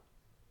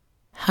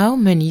How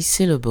many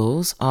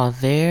syllables are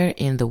there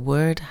in the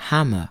word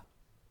hammer?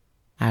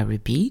 I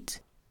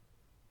repeat.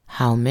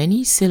 How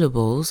many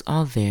syllables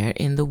are there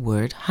in the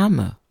word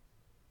hammer?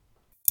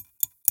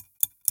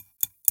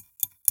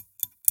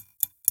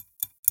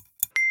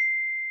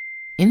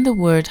 In the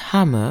word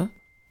hammer,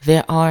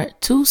 there are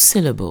 2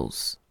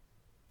 syllables.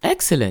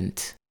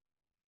 Excellent!